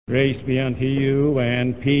Grace be unto you,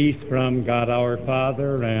 and peace from God our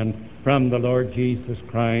Father and from the Lord Jesus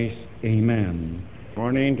Christ. Amen.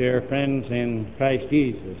 Morning, dear friends in Christ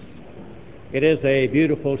Jesus. It is a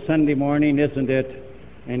beautiful Sunday morning, isn't it?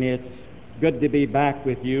 And it's good to be back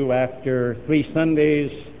with you after 3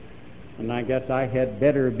 Sundays. And I guess I had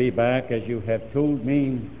better be back, as you have told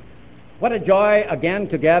me. What a joy again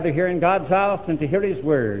to gather here in God's house and to hear His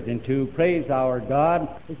Word and to praise our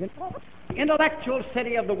God. Intellectual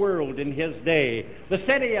city of the world in his day, the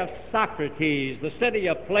city of Socrates, the city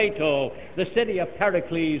of Plato, the city of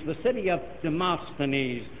Pericles, the city of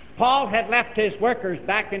Demosthenes. Paul had left his workers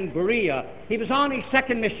back in Berea. He was on his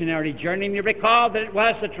second missionary journey, and you recall that it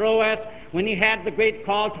was at Troas when he had the great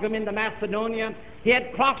call to come into Macedonia. He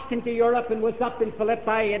had crossed into Europe and was up in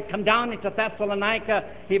Philippi. He had come down into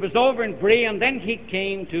Thessalonica. He was over in Berea, and then he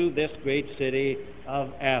came to this great city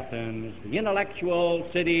of Athens, the intellectual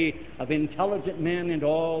city of intelligent men in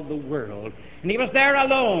all the world. And he was there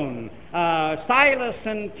alone. Silas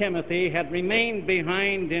and Timothy had remained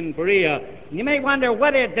behind in Berea. And you may wonder,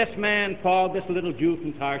 what did this man, Paul, this little Jew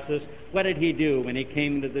from Tarsus, what did he do when he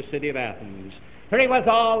came to the city of Athens? Here he was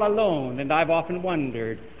all alone, and I've often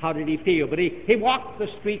wondered, how did he feel? But he walked the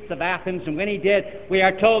streets of Athens, and when he did, we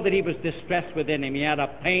are told that he was distressed within him. He had a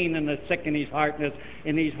pain and a sick in his heart,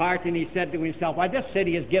 and he said to himself, why, this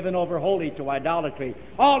city is given over wholly to idolatry.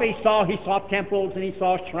 All he saw temples, and he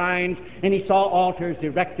saw shrines, and he saw altars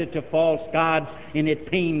erected to false gods, and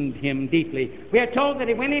it pained him deeply. We are told that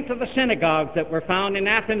he went into the synagogues that were found in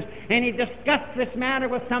Athens, and he discussed this matter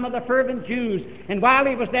with some of the fervent Jews, and while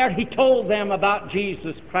he was there, he told them about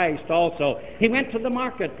Jesus Christ also. He went to the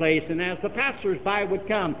marketplace, and as the passers-by would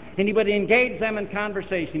come, and he would engage them in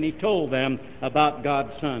conversation, he told them about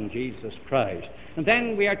God's Son, Jesus Christ. And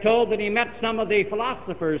then we are told that he met some of the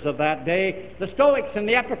philosophers of that day, the Stoics and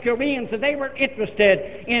the Epicureans, and they were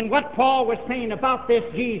interested in what Paul was saying about this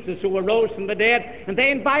Jesus who arose from the dead, and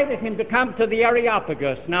they invited him to come to the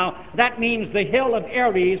Areopagus. Now, that means the hill of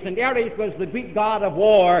Ares, and Ares was the Greek god of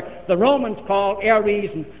war. The Romans called Ares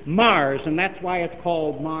Mars, and that's why it's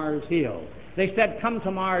called Mars Hill. They said, come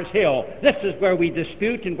to Mars Hill. This is where we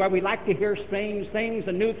dispute and where we like to hear strange things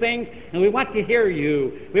and new things, and we want to hear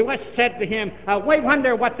you. We once said to him, we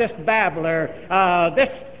wonder what this babbler, this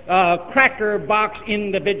cracker box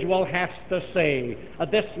individual has to say.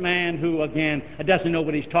 This man who, again, doesn't know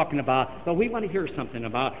what he's talking about. But we want to hear something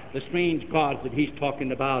about the strange gods that he's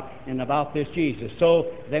talking about and about this Jesus.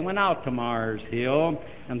 So they went out to Mars Hill,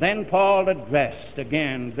 and then Paul addressed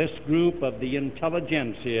again this group of the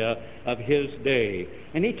intelligentsia of his day.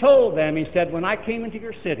 And he told them, he said, when I came into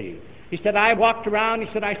your city, he said, I walked around, he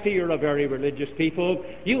said, I see you're a very religious people.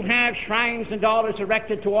 You have shrines and altars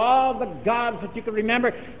erected to all the gods that you can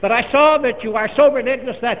remember, but I saw that you are so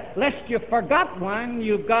religious that, lest you forgot one,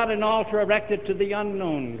 you've got an altar erected to the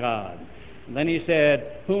unknown God. And then he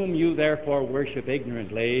said, whom you therefore worship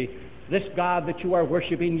ignorantly, this God that you are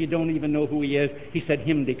worshiping, you don't even know who he is. He said,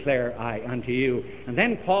 him declare I unto you. And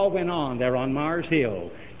then Paul went on there on Mars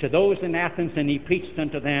Hill to those in Athens, and he preached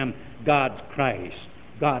unto them God's Christ,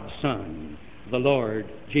 God's Son, the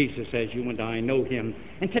Lord Jesus, as you and I know him.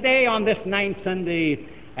 And today on this 9th Sunday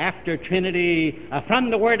after Trinity,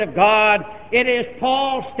 from the Word of God, it is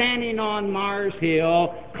Paul standing on Mars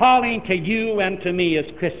Hill calling to you and to me as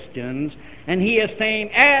Christians. And he is saying,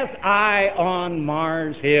 as I on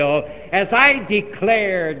Mars Hill, as I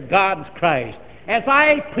declared God's Christ, as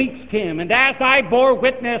I preached him, and as I bore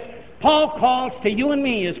witness, Paul calls to you and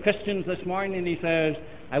me as Christians this morning, and he says,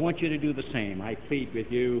 I want you to do the same. I plead with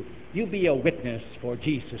you. You be a witness for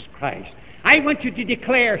Jesus Christ. I want you to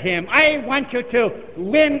declare him. I want you to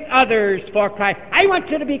win others for Christ. I want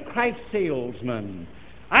you to be Christ's salesman.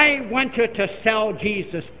 I want you to sell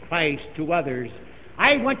Jesus Christ to others.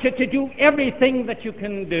 I want you to do everything that you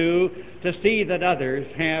can do to see that others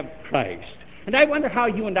have Christ. And I wonder how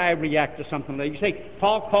you and I react to something like that. You say,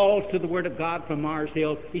 Paul calls to the Word of God from Mars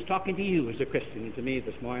Hill. He's talking to you as a Christian and to me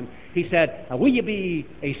this morning. He said, will you be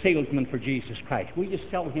a salesman for Jesus Christ? Will you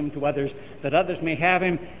sell him to others that others may have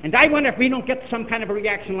him? And I wonder if we don't get some kind of a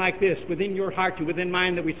reaction like this within your heart and within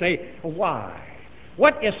mine, that we say, why?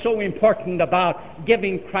 What is so important about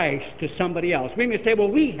giving Christ to somebody else? We may say, well,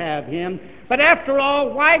 we have him, But after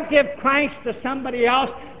all, why give Christ to somebody else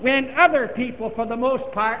when other people, for the most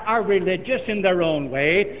part, are religious in their own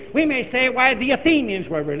way? We may say, why, the Athenians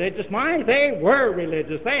were religious. Why, they were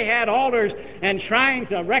religious. They had altars and shrines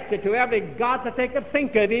erected to every god that they could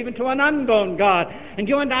think of, even to an unknown god. And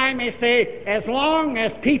you and I may say, as long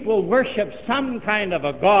as people worship some kind of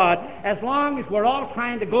a god, as long as we're all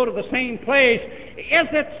trying to go to the same place, is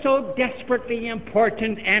it so desperately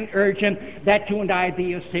important and urgent that you and I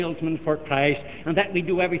be a salesman for Christ, and that we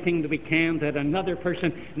do everything that we can that another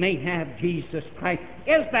person may have Jesus Christ?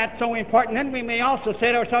 Is that so important? Then we may also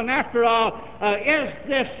say to ourselves, after all, is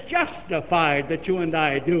this justified that you and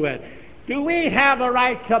I do it? Do we have a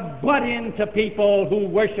right to butt into people who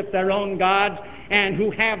worship their own gods and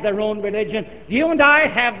who have their own religion? Do you and I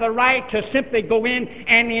have the right to simply go in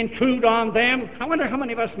and intrude on them? I wonder how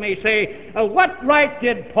many of us may say, what right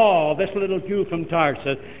did Paul, this little Jew from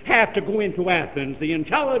Tarsus, have to go into Athens, the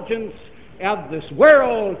intelligence of this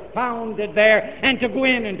world founded there, and to go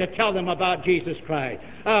in and to tell them about Jesus Christ?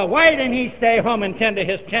 Why didn't he stay home and tend to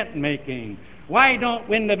his tent making? Why don't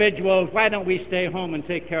we stay home and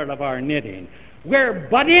take care of our knitting? We're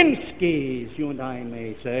Budinskis, you and I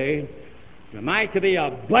may say. Am I to be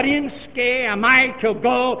a Budinsky? Am I to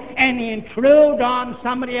go and intrude on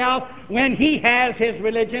somebody else when he has his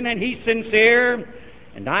religion and he's sincere?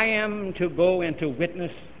 And I am to go and to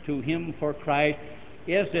witness to him for Christ.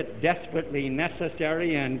 Is it desperately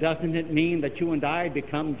necessary, and doesn't it mean that you and I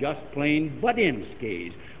become just plain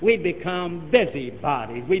Budinskis? We become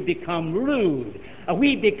busybodies. We become rude.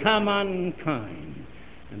 We become unkind.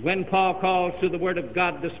 And when Paul calls to the Word of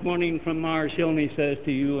God this morning from Mars Hill, and he says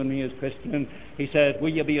to you and me as Christians, he says, will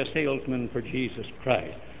you be a salesman for Jesus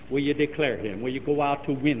Christ? Will you declare him? Will you go out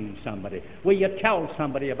to win somebody? Will you tell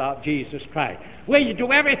somebody about Jesus Christ? Will you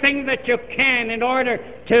do everything that you can in order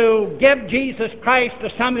to give Jesus Christ to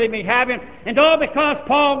somebody who may have him? And all because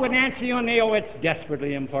Paul would answer you and me, oh, it's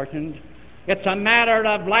desperately important. It's a matter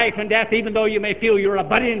of life and death, even though you may feel you're a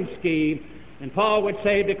Budinsky. And Paul would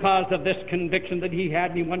say, because of this conviction that he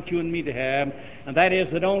had and he wants you and me to have, and that is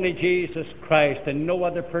that only Jesus Christ and no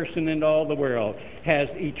other person in all the world has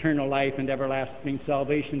eternal life and everlasting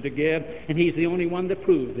salvation to give, and he's the only one that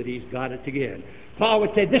proves that he's got it to give. Paul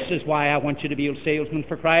would say, this is why I want you to be a salesman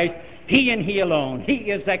for Christ. He and he alone. He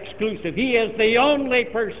is exclusive. He is the only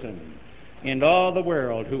person in all the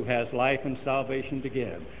world who has life and salvation to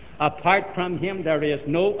give. Apart from him, there is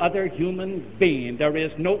no other human being, there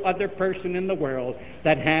is no other person in the world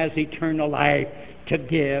that has eternal life to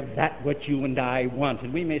give that which you and I want.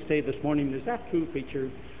 And we may say this morning, is that true,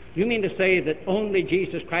 preacher? You mean to say that only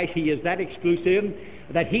Jesus Christ, he is that exclusive,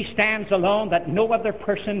 that he stands alone, that no other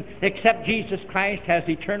person except Jesus Christ has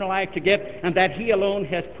eternal life to give, and that he alone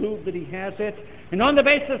has proved that he has it? And on the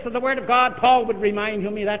basis of the Word of God, Paul would remind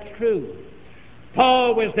me that's true.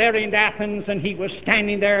 Paul was there in Athens, and he was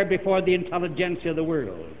standing there before the intelligentsia of the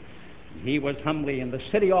world. He was humbly in the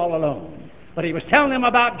city all alone. But he was telling them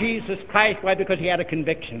about Jesus Christ. Why? Because he had a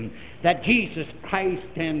conviction that Jesus Christ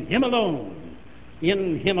and him alone,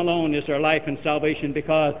 in him alone is their life and salvation,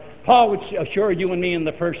 because Paul would assure you and me in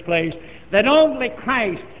the first place that only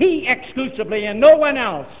Christ, he exclusively and no one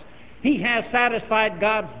else, he has satisfied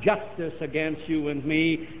God's justice against you and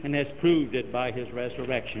me and has proved it by his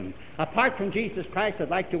resurrection. Apart from Jesus Christ, I'd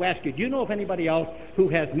like to ask you, do you know of anybody else who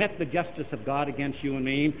has met the justice of God against you and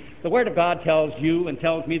me? The Word of God tells you and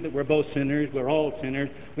tells me that we're both sinners. We're all sinners.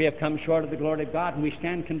 We have come short of the glory of God, and we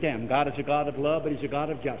stand condemned. God is a God of love, but he's a God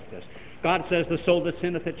of justice. God says, the soul that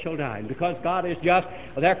sinneth, it shall die. And because God is just,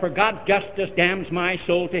 therefore God's justice damns my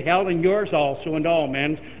soul to hell, and yours also, and all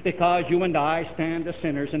men's, because you and I stand as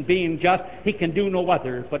sinners. And being just, he can do no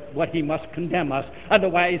other but what he must condemn us.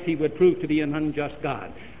 Otherwise, he would prove to be an unjust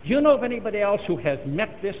God. Do you know of anybody else who has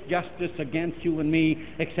met this justice against you and me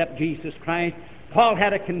except Jesus Christ? Paul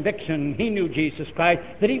had a conviction. He knew Jesus Christ,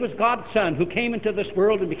 that he was God's Son who came into this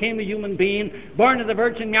world and became a human being, born of the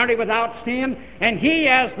Virgin Mary without sin. And he,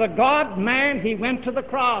 as the God-man, he went to the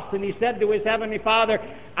cross and he said to his Heavenly Father,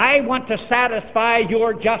 I want to satisfy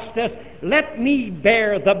your justice. Let me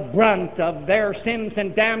bear the brunt of their sins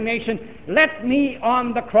and damnation. Let me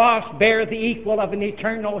on the cross bear the equal of an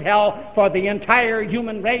eternal hell for the entire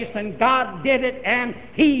human race. And God did it, and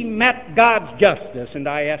he met God's justice. And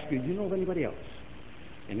I ask you, do you know of anybody else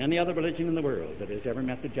in any other religion in the world that has ever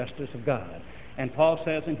met the justice of God? And Paul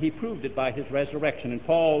says, and he proved it by his resurrection. And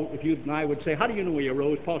Paul, if you and I would say, how do you know he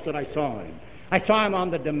arose? Paul said, I saw him. I saw him on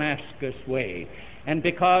the Damascus way. And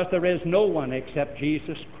because there is no one except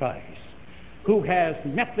Jesus Christ who has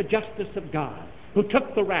met the justice of God, who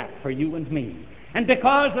took the rap for you and me, And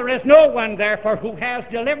because there is no one, therefore, who has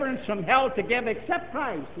deliverance from hell to give except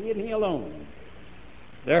Christ, he and he alone.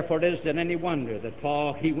 Therefore it is that any wonder that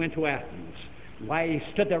Paul, he went to Athens. Why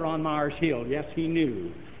he stood there on Mars Hill, yes, he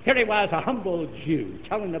knew. Here he was, a humble Jew,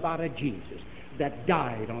 telling about a Jesus that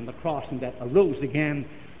died on the cross and that arose again.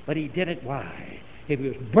 But he did it, why? It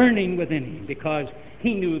was burning within him, because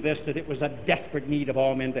he knew this, that it was a desperate need of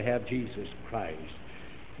all men to have Jesus Christ.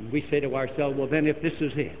 And we say to ourselves, well then, if this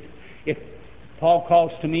is it, if Paul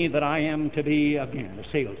calls to me that I am to be, again,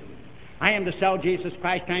 a salesman, I am to sell Jesus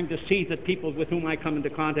Christ, I am to see that people with whom I come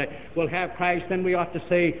into contact will have Christ, then we ought to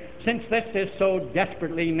say, since this is so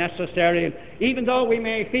desperately necessary, and even though we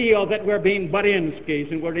may feel that we're being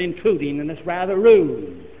butt-inskis and we're intruding and it's rather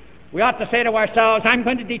rude, we ought to say to ourselves, I'm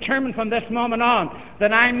going to determine from this moment on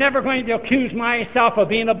that I'm never going to accuse myself of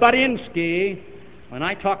being a butt-inski when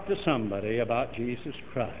I talk to somebody about Jesus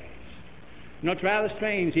Christ. You know, it's rather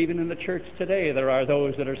strange, even in the church today, there are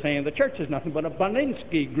those that are saying the church is nothing but a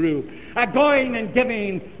Buninski group, going and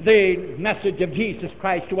giving the message of Jesus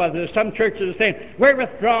Christ to others. Some churches are saying, we're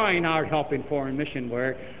withdrawing our help in foreign mission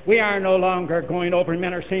work. We are no longer going over, and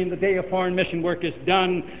men are saying the day of foreign mission work is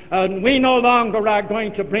done, and we no longer are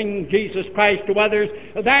going to bring Jesus Christ to others.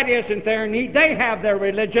 That isn't their need. They have their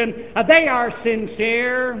religion. They are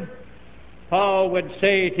sincere. Paul would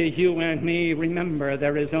say to you and me, remember,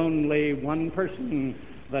 there is only one person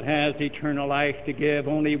that has eternal life to give,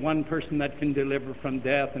 only one person that can deliver from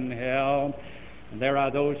death and hell. And there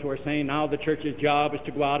are those who are saying now the church's job is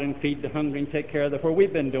to go out and feed the hungry and take care of the poor.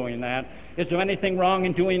 We've been doing that. Is there anything wrong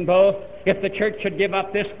in doing both? If the church should give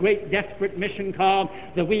up this great desperate mission call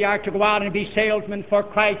that we are to go out and be salesmen for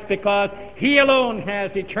Christ because he alone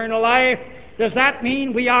has eternal life, does that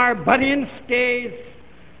mean we are butt-inskis?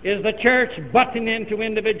 Is the church butting into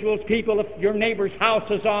individuals' people? If your neighbor's house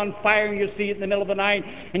is on fire and you see it in the middle of the night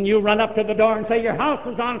and you run up to the door and say, your house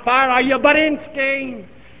is on fire, are you butt-inski?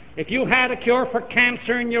 If you had a cure for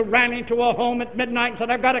cancer and you ran into a home at midnight and said,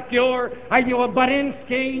 I've got a cure, are you a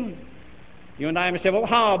butt-inski? You and I may say, well,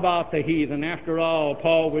 how about the heathen? After all,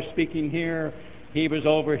 Paul was speaking here. He was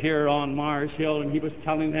over here on Mars Hill, and he was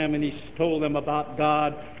telling them, and he told them about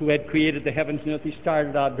God who had created the heavens and earth. He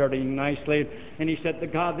started out very nicely, and he said, the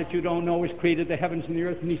God that you don't know has created the heavens and the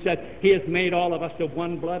earth, and he said, he has made all of us of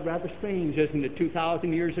one blood. Rather strange, isn't it?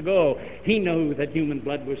 2,000 years ago, he knew that human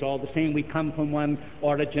blood was all the same. We come from one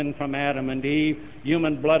origin, from Adam and Eve.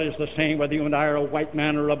 Human blood is the same, whether you and I are a white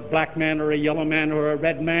man or a black man or a yellow man or a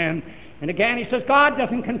red man. And again, he says, God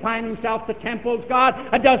doesn't confine himself to temples. God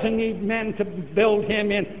doesn't need men to build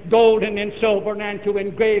him in gold and in silver and to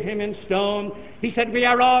engrave him in stone. He said, we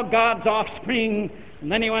are all God's offspring.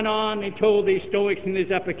 And then he went on, he told these Stoics and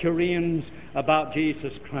these Epicureans about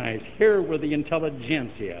Jesus Christ. Here were the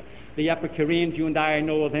intelligentsia. The Epicureans, you and I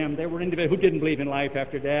know of them. They were individuals who didn't believe in life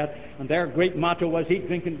after death. And their great motto was, eat,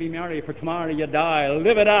 drink, and be merry, for tomorrow you die.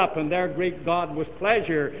 Live it up. And their great God was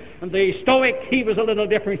pleasure. And the Stoic, he was a little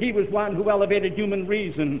different. He was one who elevated human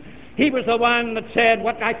reason. He was the one that said,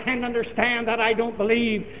 what I can't understand, that I don't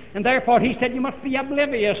believe. And therefore he said, you must be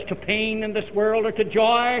oblivious to pain in this world or to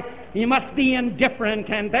joy. You must be indifferent.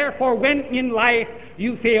 And therefore when in life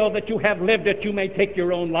you feel that you have lived it, you may take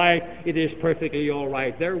your own life. It is perfectly all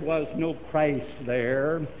right. There was no Christ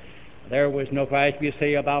there. There was no Christ. You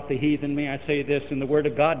say about the heathen, may I say this, in the Word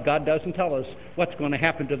of God, God doesn't tell us what's going to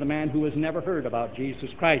happen to the man who has never heard about Jesus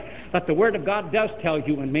Christ. But the Word of God does tell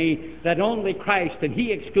you and me that only Christ, and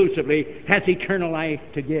he exclusively, has eternal life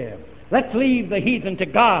to give. Let's leave the heathen to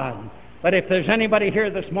God. But if there's anybody here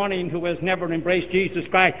this morning who has never embraced Jesus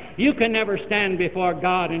Christ, you can never stand before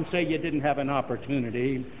God and say you didn't have an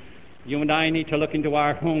opportunity. You and I need to look into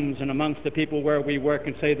our homes and amongst the people where we work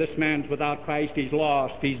and say, this man's without Christ, he's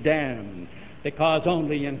lost, he's damned. Because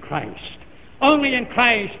only in Christ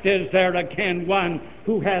is there again one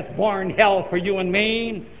who has borne hell for you and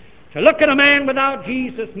me. To look at a man without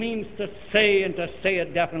Jesus means to say, and to say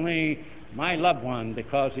it definitely, my loved one,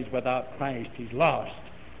 because he's without Christ, he's lost,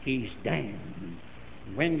 he's damned.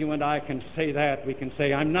 When you and I can say that, we can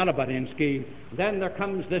say, I'm not a butt-inski. Then there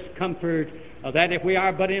comes this comfort that if we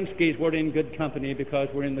are butt-inskis, we're in good company because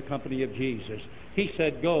we're in the company of Jesus. He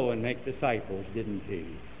said, go and make disciples, didn't he?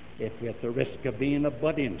 If at the risk of being a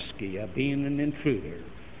butt-inski, of being an intruder.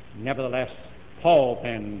 Nevertheless, Paul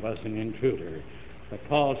then was an intruder. But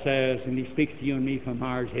Paul says, and he speaks to you and me from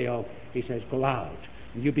Mars Hill, he says, go out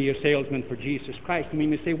and you be a salesman for Jesus Christ. I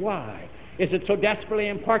mean, you say, why? Is it so desperately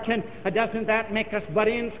important? Doesn't that make us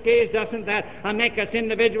butt-inskis? Doesn't that make us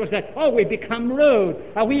individuals that, we become rude?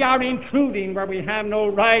 We are intruding where we have no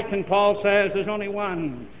right. And Paul says there's only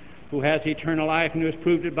one who has eternal life and who has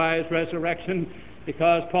proved it by his resurrection.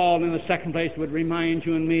 Because Paul, in the second place, would remind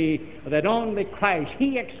you and me that only Christ,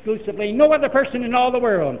 He exclusively, no other person in all the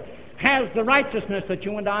world, has the righteousness that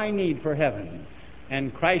you and I need for heaven.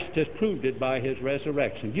 And Christ has proved it by His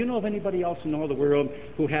resurrection. Do you know of anybody else in all the world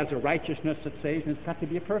who has a righteousness that saves? And it's got to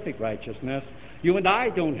be a perfect righteousness. You and I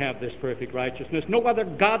don't have this perfect righteousness. No other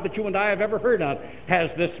God that you and I have ever heard of has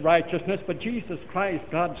this righteousness. But Jesus Christ,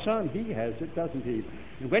 God's Son, He has it, doesn't He?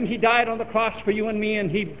 And when He died on the cross for you and me, and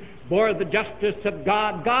He bore the justice of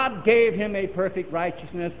God, God gave Him a perfect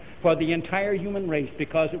righteousness for the entire human race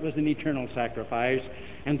because it was an eternal sacrifice.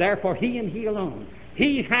 And therefore, He and He alone,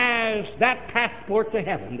 He has that passport to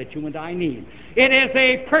heaven that you and I need. It is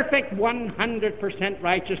a perfect 100%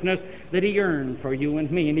 righteousness that He earned for you and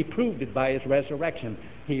me, and He proved it by His resurrection.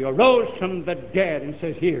 He arose from the dead and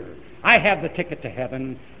says, here, I have the ticket to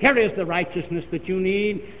heaven. Here is the righteousness that you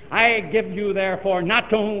need. I give you, therefore,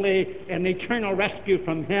 not only an eternal rescue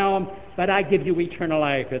from hell, but I give you eternal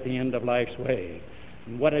life at the end of life's way.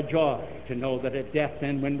 And what a joy to know that at death,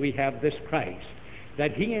 then, when we have this Christ,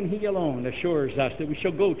 that He and He alone assures us that we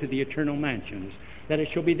shall go to the eternal mansions, that it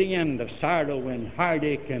shall be the end of sorrow and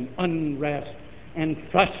heartache and unrest and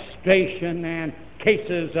frustration and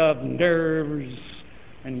cases of nerves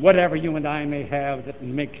and whatever you and I may have that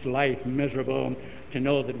makes life miserable, to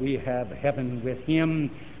know that we have heaven with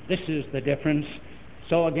Him. This is the difference.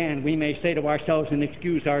 So again, we may say to ourselves and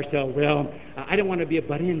excuse ourselves, well, I don't want to be a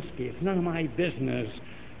Badinsky. It's none of my business.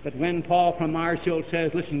 But when Paul from Marshall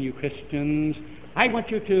says, listen, you Christians, I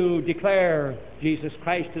want you to declare Jesus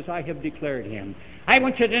Christ as I have declared Him. I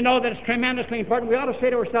want you to know that it's tremendously important. We ought to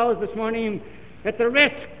say to ourselves this morning, at the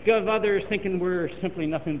risk of others thinking we're simply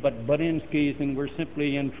nothing but Badinskis and we're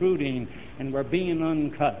simply intruding and we're being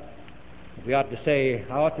uncut, we ought to say,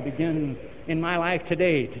 I ought to begin in my life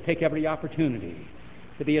today to take every opportunity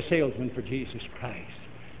to be a salesman for Jesus Christ.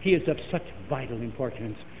 He is of such vital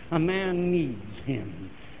importance. A man needs Him.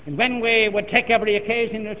 And when we would take every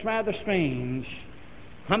occasion, it's rather strange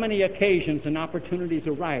how many occasions and opportunities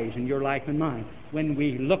arise in your life and mine when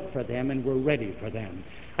we look for them and we're ready for them.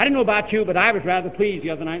 I don't know about you, but I was rather pleased the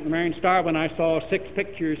other night in the Marion Star when I saw 6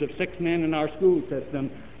 pictures of 6 men in our school system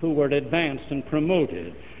who were advanced and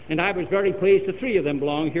promoted. And I was very pleased that 3 of them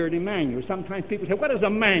belong here at Emmanuel. Sometimes people say, what is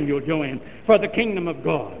Emmanuel doing for the kingdom of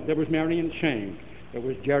God? There was Marion Shank. There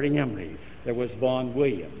was Jerry Emery. There was Vaughn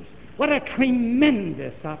Williams. What a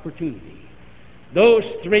tremendous opportunity those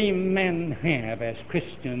 3 men have as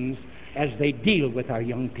Christians as they deal with our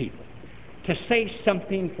young people, to say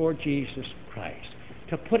something for Jesus Christ,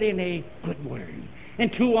 to put in a good word.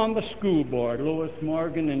 And 2 on the school board, Lois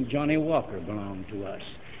Morgan and Johnny Walker, belong to us.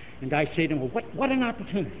 And I say to them, well, what an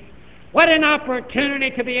opportunity. What an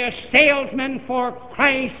opportunity to be a salesman for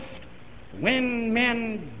Christ when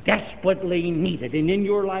men desperately need it, and in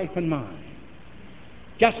your life and mine.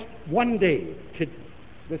 Just one day, to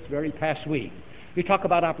this very past week, you talk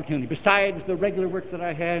about opportunity. Besides the regular work that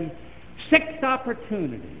I had, 6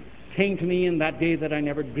 opportunities came to me in that day that I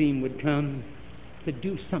never dreamed would come, to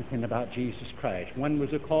do something about Jesus Christ. One was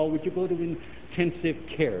a call, would you go to intensive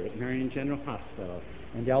care at Marion General Hospital?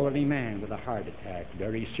 An elderly man with a heart attack,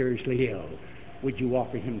 very seriously ill. Would you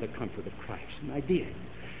offer him the comfort of Christ? And I did.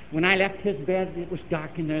 When I left his bed, it was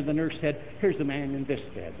dark in there. The nurse said, here's a man in this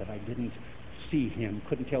bed, but I didn't see him,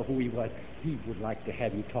 couldn't tell who he was. He would like to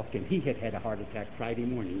have you talk to him. He had had a heart attack Friday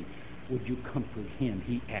morning. Would you comfort him?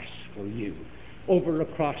 He asked for you. Over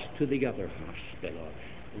across to the other hospital.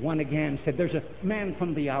 One again said, there's a man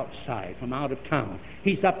from the outside, from out of town.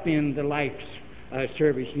 He's up in the life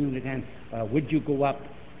service unit, and would you go up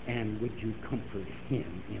and would you comfort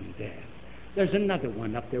him in death? There's another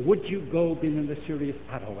one up there. Would you go, been in the serious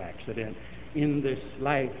auto accident in this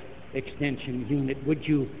life extension unit? Would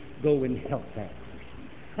you go and help that person?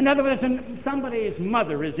 Another one, somebody's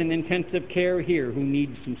mother is in intensive care here who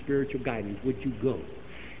needs some spiritual guidance. Would you go?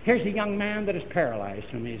 Here's a young man that is paralyzed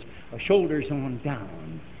from his shoulders on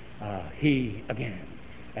down. He, again,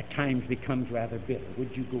 at times becomes rather bitter.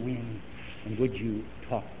 Would you go in and would you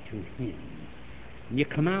talk to him? And you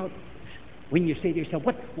come out, when you say to yourself,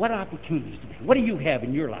 what opportunities do you have? What do you have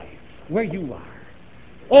in your life, where you are?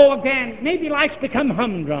 Oh, again, maybe life's become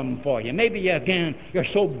humdrum for you. Maybe, again, you're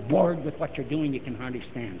so bored with what you're doing you can hardly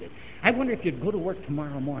stand it. I wonder if you'd go to work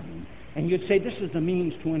tomorrow morning and you'd say, this is the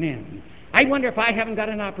means to an end. I wonder if I haven't got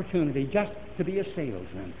an opportunity just to be a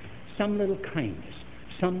salesman. Some little kindness,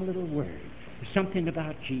 some little word, something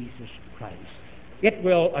about Jesus Christ. It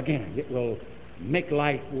will make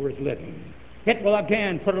life worth living. It will,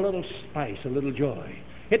 again, put a little spice, a little joy.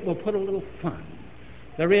 It will put a little fun.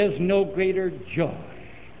 There is no greater joy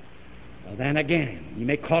than, again, you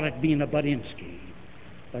may call it being a Badinsky,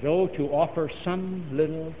 but to offer some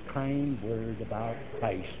little kind word about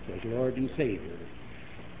Christ as Lord and Savior,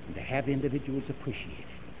 and to have individuals appreciate it.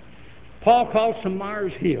 Paul calls from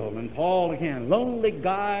Mars Hill, and Paul, again, lonely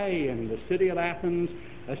guy in the city of Athens,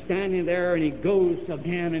 standing there, and he goes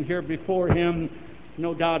again, and here before him,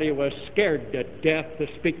 no doubt he was scared to death to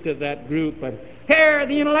speak to that group, but here are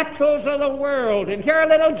the intellectuals of the world, and here a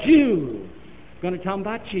little Jew going to tell them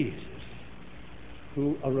about Jesus,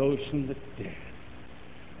 who arose from the dead.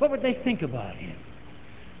 What would they think about him?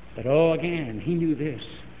 But again, he knew this.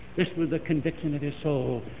 This was the conviction of his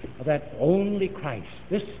soul, that only Christ,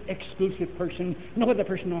 this exclusive person, no other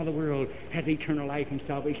person in all the world, has eternal life and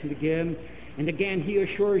salvation to give. And again, he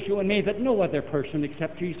assures you and me that no other person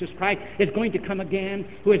except Jesus Christ is going to come again,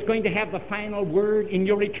 who is going to have the final word in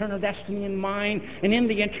your eternal destiny and mine, and in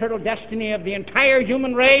the eternal destiny of the entire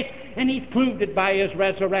human race. And he's proved it by his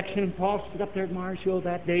resurrection. Paul stood up there at Mars Hill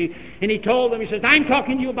that day, and he told them, he says, I'm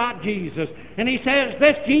talking to you about Jesus. And he says,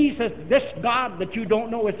 this Jesus, this God that you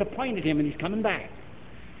don't know has appointed him, and he's coming back.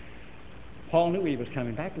 Paul knew he was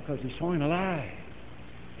coming back because he saw him alive.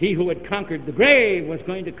 He who had conquered the grave was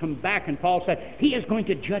going to come back, and Paul said, he is going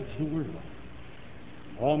to judge the world.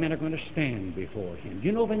 All men are going to stand before him. Do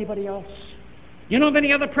you know of anybody else? You know of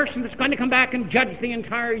any other person that's going to come back and judge the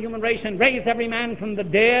entire human race and raise every man from the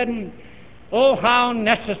dead? Oh, how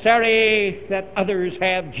necessary that others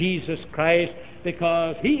have Jesus Christ,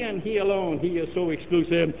 because he and he alone, he is so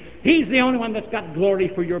exclusive. He's the only one that's got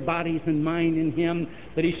glory for your bodies and mine in him,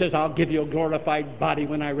 that he says, I'll give you a glorified body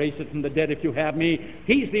when I raise it from the dead if you have me.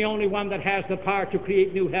 He's the only one that has the power to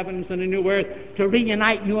create new heavens and a new earth, to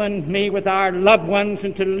reunite you and me with our loved ones,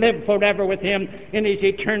 and to live forever with him in his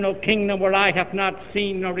eternal kingdom, where eye hath not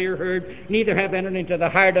seen nor ear heard, neither have entered into the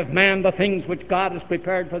heart of man the things which God has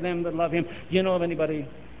prepared for them that love him. Do you know of anybody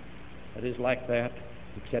that is like that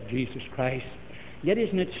except Jesus Christ? Yet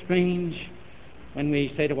isn't it strange when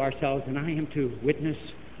we say to ourselves, and I am to witness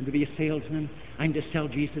and to be a salesman, I'm to sell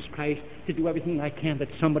Jesus Christ, to do everything I can that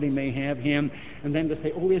somebody may have him, and then to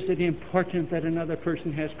say, oh, is it important that another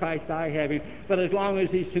person has Christ? I have him. But as long as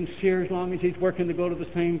he's sincere, as long as he's working to go to the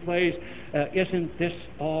same place, isn't this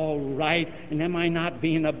all right? And am I not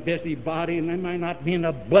being a busybody? And am I not being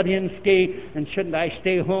a Budinsky? And shouldn't I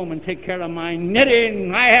stay home and take care of my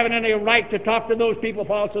knitting? I haven't any right to talk to those people.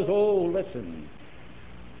 Paul says, oh, listen.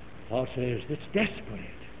 Paul says, it's desperate.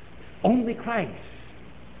 Only Christ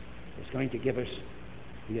is going to give us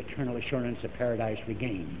the eternal assurance of paradise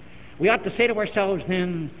regained. We ought to say to ourselves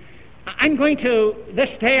then, this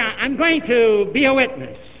day, I'm going to be a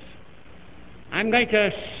witness. I'm going to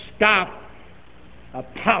stop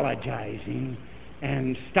apologizing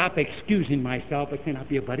and stop excusing myself. I cannot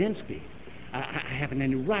be a Budinsky. I haven't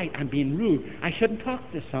any right. I'm being rude. I shouldn't talk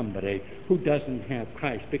to somebody who doesn't have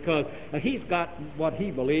Christ, because he's got what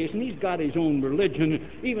he believes, and he's got his own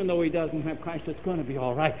religion. Even though he doesn't have Christ, it's going to be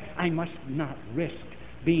all right. I must not risk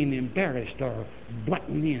being embarrassed or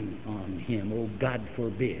butting in on him. Oh, God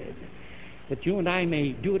forbid. That you and I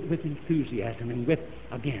may do it with enthusiasm and with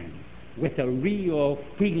a real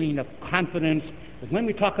feeling of confidence that when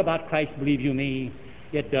we talk about Christ, believe you me,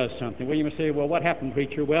 it does something. Well, you may say, well, what happened,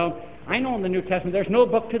 preacher? Well, I know in the New Testament there's no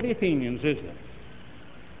book to the Athenians, is there?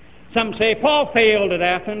 Some say Paul failed at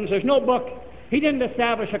Athens. There's no book. He didn't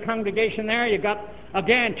establish a congregation there. You got,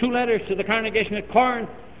 again, 2 letters to the congregation at Corinth.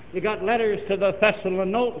 You got letters to the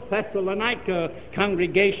Thessalonica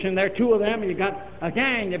congregation. There are 2 of them. You've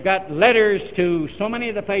got letters to so many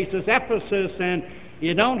of the places, Ephesus, and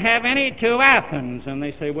you don't have any to Athens. And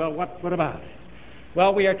they say, well, what about it?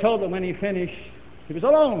 Well, we are told that when he finished, he was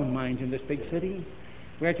alone, mind you, in this big city.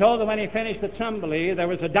 We are told that when he finished, that some believe there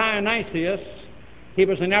was a Dionysius. He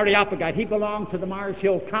was an Areopagite. He belonged to the Mars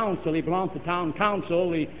Hill Council. He belonged to town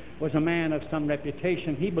council. He was a man of some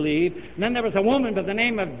reputation, he believed. And then there was a woman by the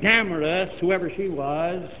name of Damaris, whoever she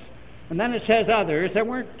was. And then it says others. There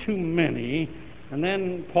weren't too many. And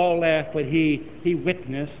then Paul left, but he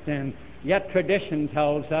witnessed. And yet tradition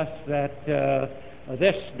tells us that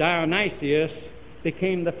this Dionysius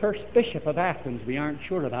became the first bishop of Athens. We aren't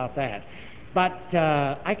sure about that. But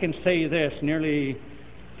I can say this, nearly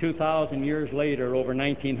 2,000 years later, over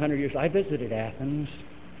 1,900 years, I visited Athens.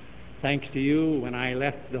 Thanks to you, when I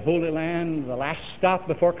left the Holy Land, the last stop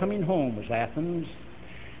before coming home was Athens.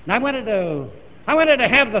 And I wanted to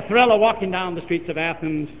have the thrill of walking down the streets of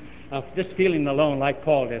Athens, of just feeling alone like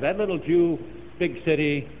Paul did. That little Jew, big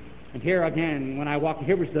city. And here again, when I walked,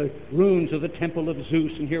 here was the ruins of the temple of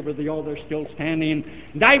Zeus, and here were all they're still standing.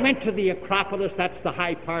 And I went to the Acropolis, that's the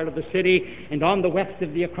high part of the city, and on the west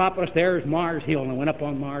of the Acropolis, there's Mars Hill, and I went up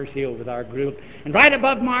on Mars Hill with our group. And right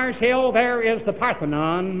above Mars Hill, there is the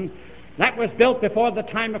Parthenon, That was built before the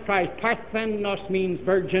time of Christ. Parthenos means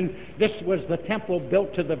virgin. This was the temple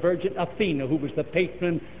built to the Virgin Athena, who was the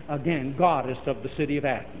patron, again, goddess of the city of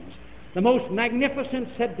Athens. The most magnificent,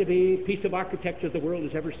 said to be, piece of architecture the world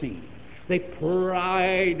has ever seen. They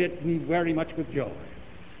pride it very much with joy.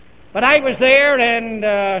 But I was there and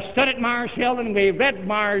stood at Mars Hill, and we read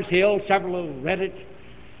Mars Hill. Several have read it.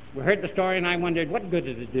 We heard the story, and I wondered, what good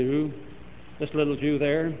did it do, this little Jew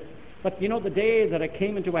there? But you know, the day that I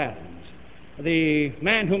came into Athens, the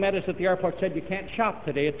man who met us at the airport said, you can't shop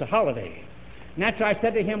today, it's a holiday. And that's why I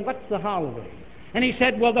said to him, what's the holiday? And he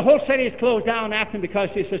said, well, the whole city is closed down, Athens, because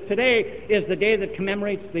he says, today is the day that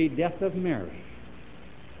commemorates the death of Mary.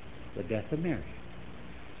 The death of Mary.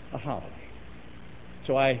 A holiday.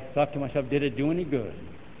 So I thought to myself, did it do any good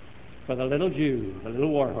for the little Jew, the little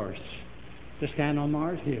warhorse, to stand on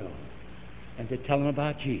Mars Hill and to tell him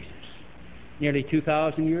about Jesus? Nearly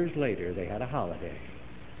 2,000 years later, they had a holiday.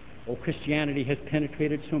 Oh, Christianity has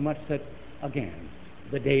penetrated so much that, again,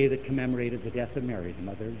 the day that commemorated the death of Mary, the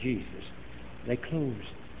mother of Jesus, they closed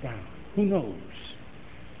down. Who knows?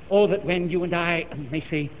 Oh, that when you and I may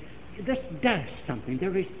say, this does something,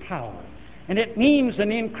 there is power. And it means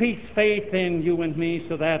an increased faith in you and me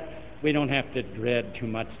so that we don't have to dread too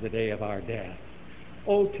much the day of our death.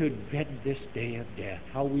 Oh, to dread this day of death,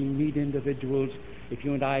 how we meet individuals, if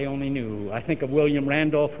you and I only knew. I think of William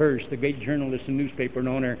Randolph Hearst, the great journalist and newspaper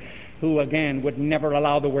owner, who, again, would never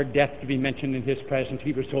allow the word death to be mentioned in his presence.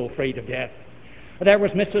 He was so afraid of death. There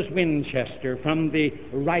was Mrs. Winchester from the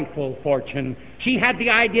rifle fortune. She had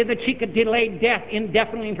the idea that she could delay death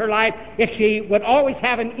indefinitely in her life if she would always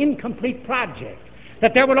have an incomplete project,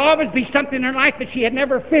 that there would always be something in her life that she had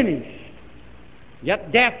never finished.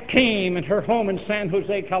 Yet death came, and her home in San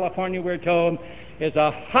Jose, California, we're told, is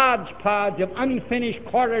a hodgepodge of unfinished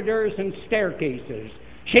corridors and staircases.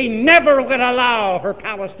 She never would allow her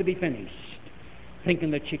palace to be finished,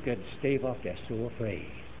 thinking that she could stave off death. So afraid.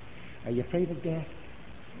 Are you afraid of death?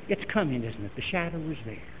 It's coming, isn't it? The shadow is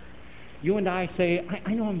there. You and I say,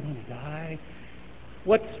 I know I'm going to die.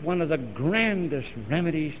 What's one of the grandest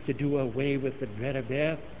remedies to do away with the dread of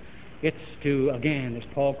death? It's to, again, as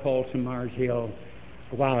Paul calls from Mars Hill,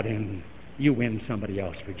 go out and you win somebody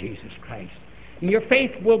else for Jesus Christ. And your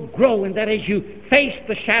faith will grow, and that as you face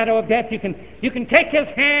the shadow of death, you can take his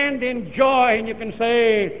hand in joy, and you can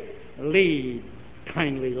say, lead,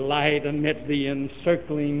 kindly light, amid the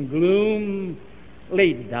encircling gloom,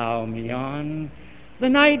 lead thou me on. The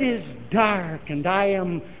night is dark, and I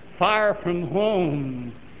am far from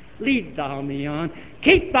home. Lead thou me on.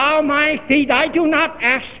 Keep thou my feet. I do not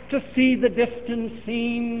ask to see the distant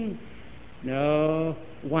scene. No,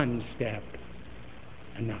 one step,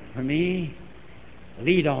 enough for me.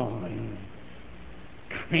 Lead on,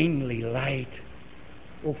 kindly light.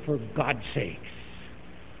 Oh, for God's sakes,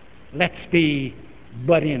 let's be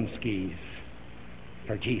Budinskis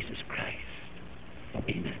for Jesus Christ.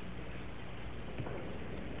 Amen.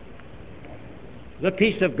 The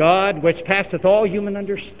peace of God, which passeth all human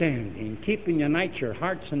understanding, keep and unite your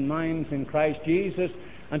hearts and minds in Christ Jesus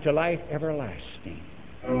unto life everlasting.